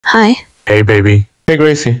Hi. Hey, baby. Hey,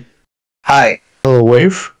 Gracie. Hi. Hello,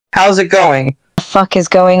 Wave. How's it going? The fuck is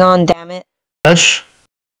going on, damn it? Ash.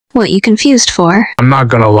 What you confused for? I'm not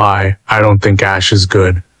gonna lie, I don't think Ash is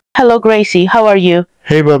good. Hello, Gracie. How are you?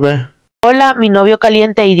 Hey, bebé. Hola, mi novio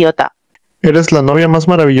caliente idiota. Eres la novia más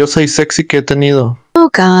maravillosa y sexy que he tenido. Oh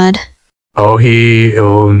god. Oh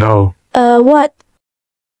no. What?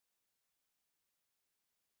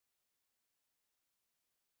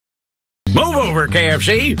 Move over,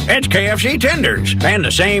 KFC. It's KFC Tenders. And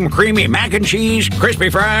the same creamy mac and cheese, crispy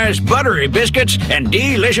fries, buttery biscuits, and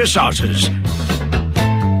delicious sauces.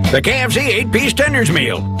 The KFC 8-piece Tenders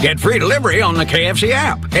meal. Get free delivery on the KFC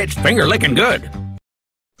app. It's finger-licking good.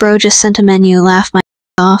 Bro just sent a menu, laugh my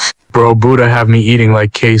off. Bro, Buddha have me eating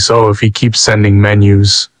like queso if he keeps sending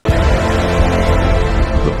menus. The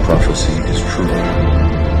prophecy is true.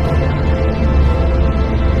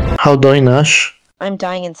 How doing, Ash? I'm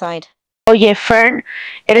dying inside. Oye, Fern,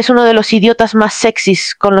 eres uno de los idiotas más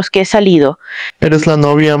sexys con los que he salido. Eres la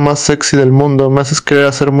novia más sexy del mundo. Me haces querer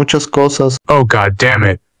hacer muchas cosas. Oh god damn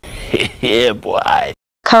it. Yeah, boy.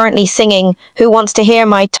 Currently singing. Who wants to hear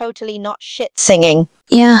my totally not shit singing?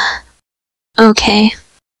 Yeah. Okay.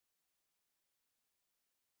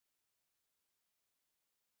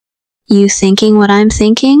 You thinking what I'm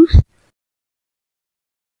thinking?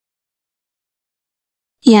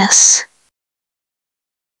 Yes.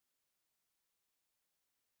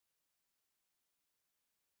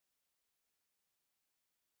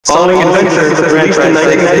 Sonic Adventure released in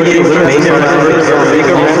 1998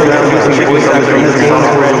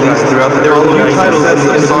 there are new titles in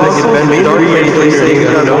the Sonic Adventure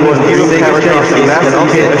known as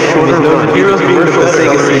Sega Channel and heroes being developed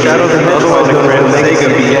Sega Shadows and otherwise known as Sega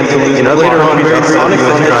began to lose. Later on, Sonic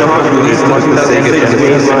the Hedgehog was released into the Sega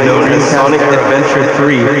Genesis known as Sonic Adventure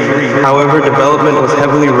 3. However, development was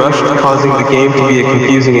heavily rushed, causing the game to be a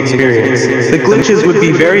confusing experience. The glitches would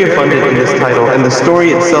be very abundant in this title, and the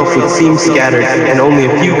story itself would seem scattered, and only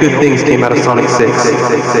a few good things came out of Sonic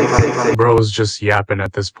 6. Bro's just yapping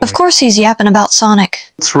at this point. Of course he's yapping about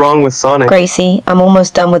Sonic. What's wrong with Sonic? Gracie, I'm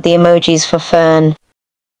almost done with the emojis for Fern.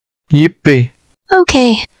 Yippee.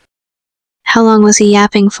 Okay. How long was he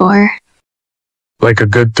yapping for? Like a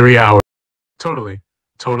good 3 hours. Totally.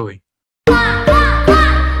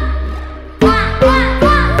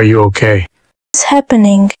 Are you okay? What's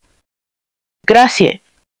happening? Gracie.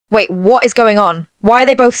 Wait, what is going on? Why are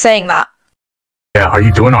they both saying that? Yeah, are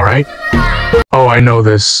you doing alright? Oh, I know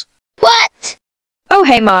this. What? Oh,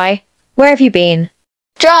 hey, Mai. Where have you been?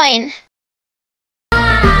 Drawing.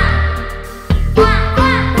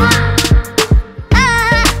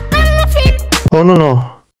 Oh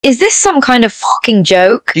no. Is this some kind of fucking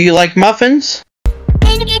joke? Do you like muffins?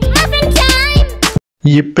 It's muffin time!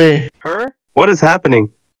 Yippee. Her? What is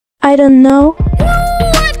happening? I don't know. Who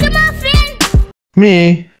wants a muffin?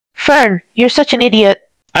 Me. Fern, you're such an idiot.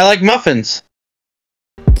 I like muffins.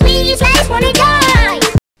 Please, I just wanna die!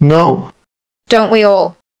 No. Don't we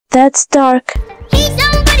all? That's dark. Please,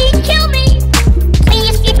 somebody kill me!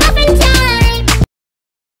 Please, it's muffin time!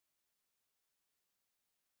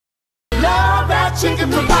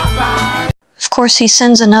 Of course he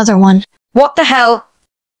sends another one. What the hell?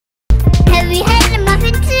 Have you had a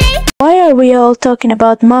muffin today? Why are we all talking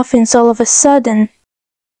about muffins all of a sudden?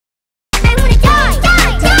 I wanna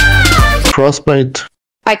die! Frostbite.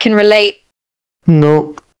 I can relate.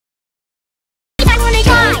 No. I wanna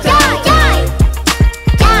die!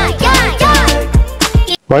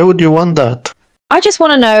 Why would you want that? I just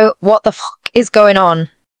want to know what the fuck is going on.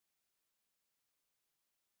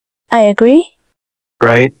 I agree.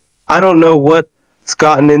 Right? I don't know what's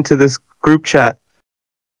gotten into this group chat.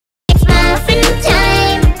 It's muffin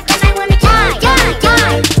time! I wanna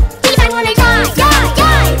die! Please, I wanna die!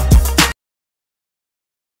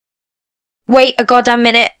 Wait a goddamn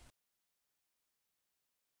minute.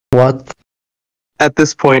 What? At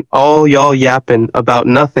this point, all y'all yapping about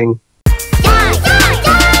nothing. It's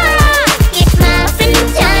muffin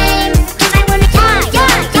time! I wanna die!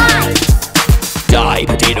 Die,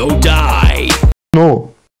 potato, die.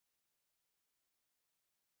 No.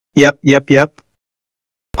 Yep.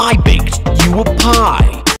 I baked you a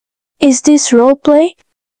pie. Is this roleplay?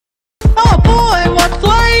 Oh boy, what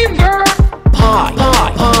flavor? Pie.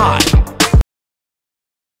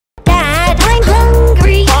 Dad, I'm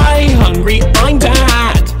hungry! I'm hungry, I'm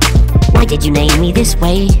bad. Why did you name me this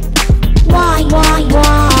way? Why?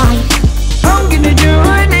 I'm gonna do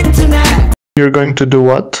an internet. You're going to do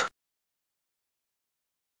what?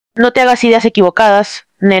 No te hagas ideas equivocadas,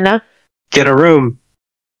 nena. Get a room.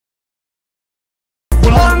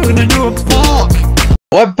 Well, I'm gonna do a book.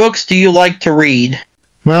 What books do you like to read?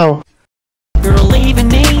 No. You're leaving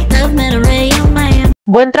me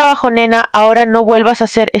Buen trabajo, nena. Ahora no vuelvas a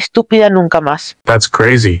ser estúpida nunca más. That's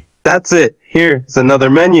crazy. That's it. Here's another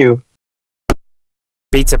menu.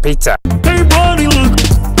 Pizza, pizza. Hey, buddy, look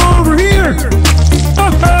over here.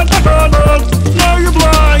 Now you're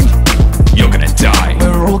blind. You're gonna die.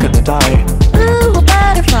 We're all gonna die. Ooh, a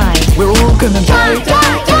butterfly. We're all gonna die.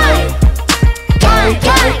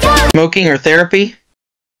 Smoking or therapy?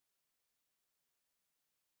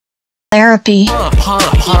 Therapy.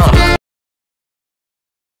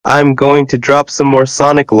 I'm going to drop some more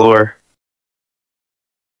Sonic lore.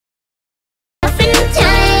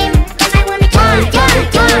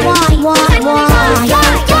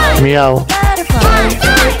 Meow.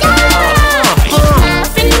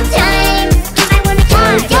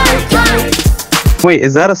 Wait,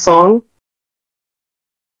 is that a song?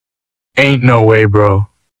 Ain't no way, bro.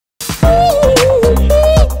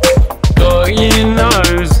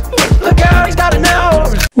 Look out, he's got a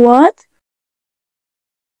nose. What?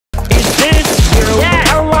 Is this you? Yeah.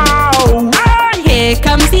 Hello. Here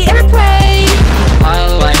comes the airplane. I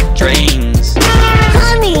like trains.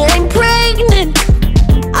 Honey, I'm pregnant.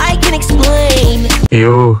 I can explain.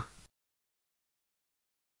 Ew.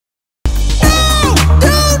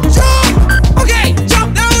 Okay,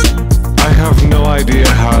 jump down. I have no idea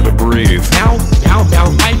how to breathe. Now,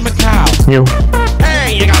 I'm a cow. Mew.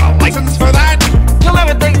 Hey, you got a license for that? You'll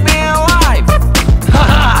never take me alive.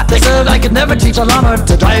 Haha, they said I could never teach a llama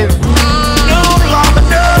to drive. No, llama,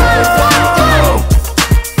 no.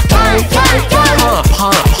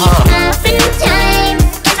 Muffin time.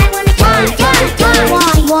 I wanna go.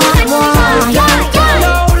 Why?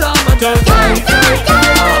 No llama does.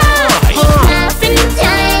 Muffin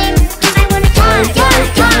time. I wanna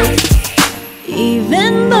go.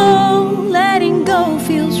 Even though letting go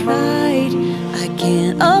feels right, I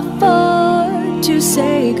can't afford to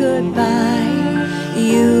say goodbye.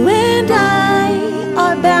 You and I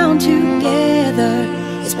are bound together,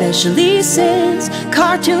 especially since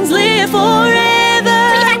cartoons live forever.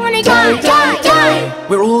 I wanna die.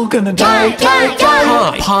 We're all gonna die.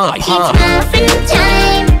 Pop. It's muffin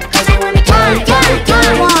time. I wanna go.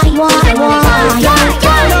 Why?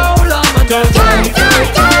 No llama does.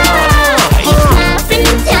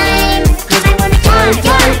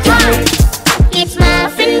 It's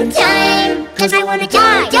muffin time, 'cause I wanna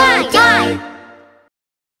die.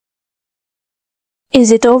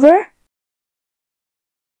 Is it over?